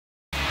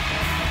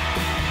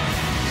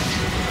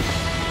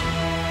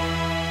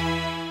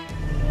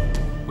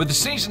With the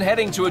season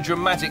heading to a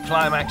dramatic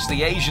climax,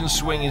 the Asian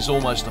swing is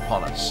almost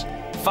upon us.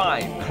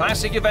 5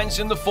 classic events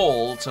in the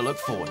fall to look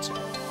forward to.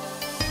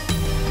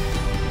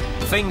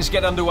 Things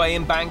get underway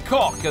in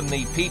Bangkok and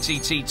the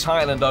PTT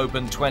Thailand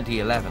Open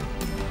 2011.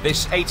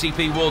 This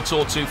ATP World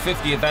Tour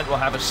 250 event will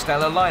have a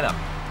stellar lineup,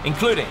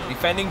 including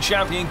defending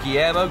champion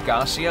Guillermo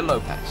Garcia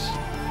Lopez.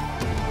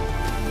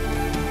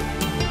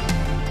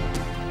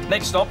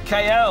 Next stop,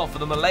 KL for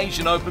the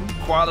Malaysian Open,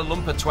 Kuala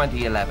Lumpur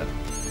 2011.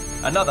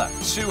 Another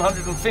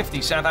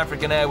 250 South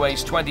African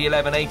Airways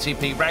 2011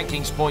 ATP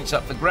rankings points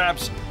up for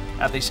grabs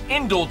at this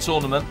indoor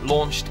tournament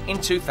launched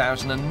in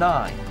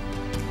 2009.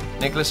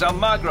 Nicholas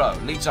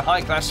Almagro leads a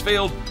high-class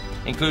field,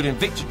 including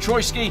Viktor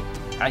Troicki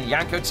and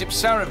Janko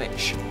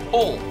Tipsarevic,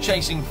 all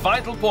chasing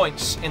vital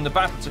points in the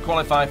battle to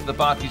qualify for the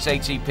Barclays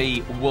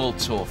ATP World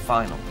Tour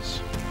Finals.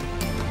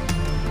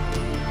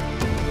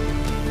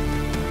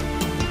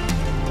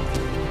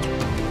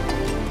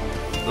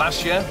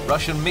 Last year,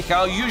 Russian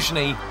Mikhail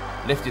Yuzhny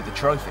lifted the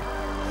trophy.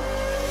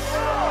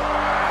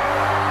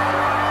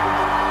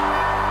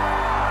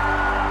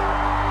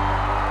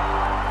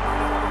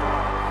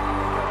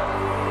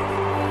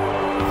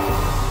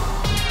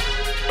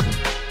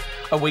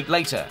 A week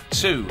later,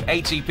 2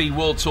 ATP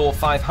World Tour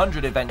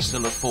 500 events to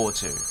look forward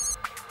to.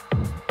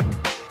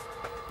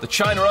 The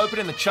China Open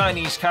in the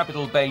Chinese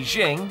capital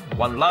Beijing,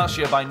 won last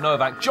year by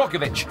Novak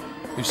Djokovic,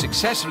 who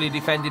successfully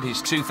defended his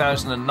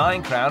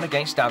 2009 crown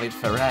against David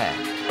Ferrer.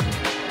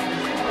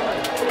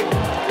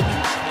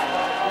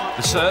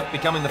 The Serb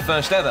becoming the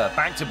first ever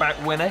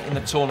back-to-back winner in the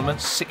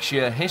tournament's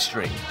 6-year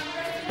history.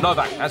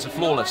 Novak has a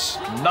flawless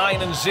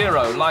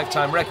 9-0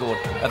 lifetime record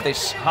at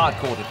this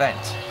hard-court event.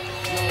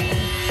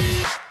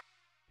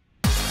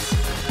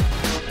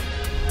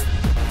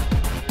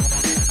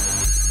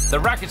 The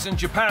Rakuten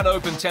Japan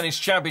Open Tennis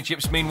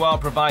Championships, meanwhile,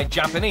 provide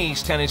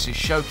Japanese tennis's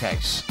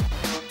showcase.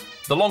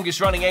 The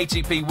longest-running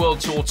ATP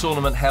World Tour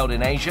tournament held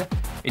in Asia,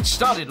 it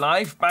started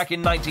live back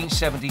in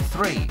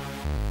 1973.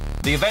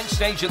 The event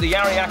staged at the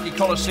Ariake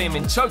Coliseum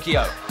in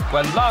Tokyo,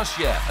 where last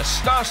year a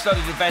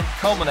star-studded event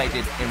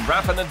culminated in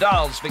Rafa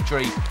Nadal's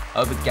victory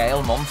over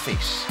Gael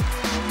Monfils.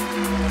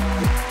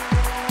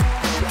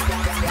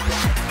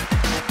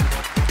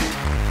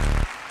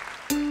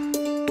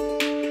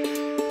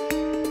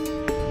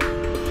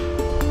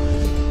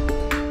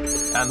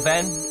 And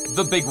then,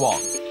 the big one.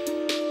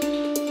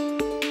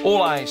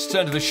 All eyes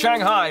turn to the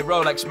Shanghai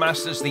Rolex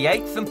Masters, the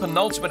 8th and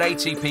penultimate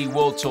ATP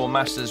World Tour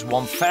Masters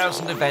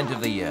 1000 event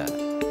of the year.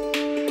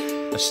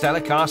 A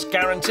stellar cast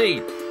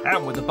guaranteed,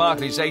 and with the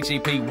Barclays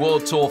ATP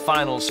World Tour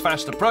Finals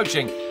fast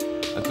approaching,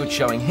 a good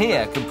showing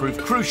here can prove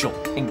crucial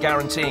in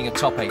guaranteeing a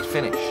top 8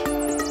 finish.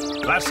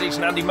 Last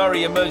season, Andy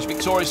Murray emerged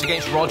victorious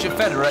against Roger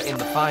Federer in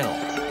the final.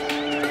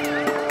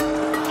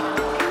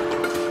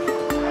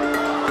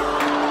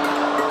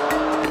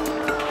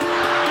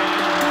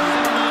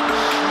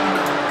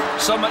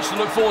 So much to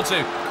look forward to,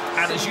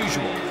 and as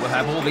usual, we'll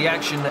have all the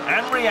action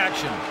and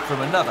reaction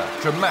from another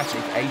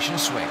dramatic Asian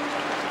swing.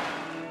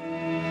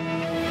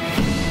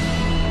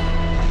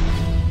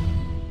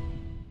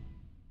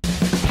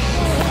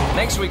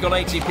 Next week on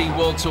ATP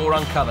World Tour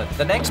Uncovered,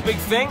 the next big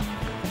thing,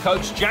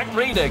 Coach Jack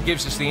Reeder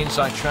gives us the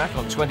inside track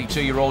on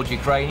 22-year-old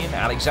Ukrainian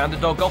Alexander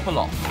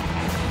Dolgopolov.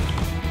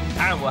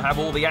 And we'll have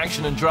all the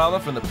action and drama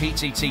from the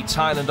PTT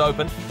Thailand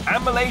Open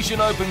and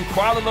Malaysian Open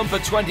Kuala Lumpur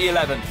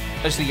 2011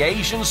 as the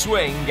Asian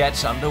swing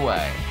gets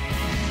underway.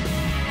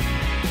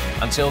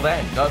 Until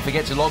then, don't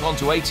forget to log on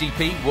to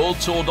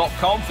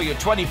atpworldtour.com for your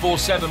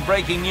 24/7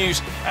 breaking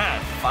news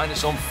and find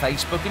us on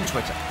Facebook and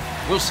Twitter.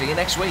 We'll see you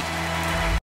next week.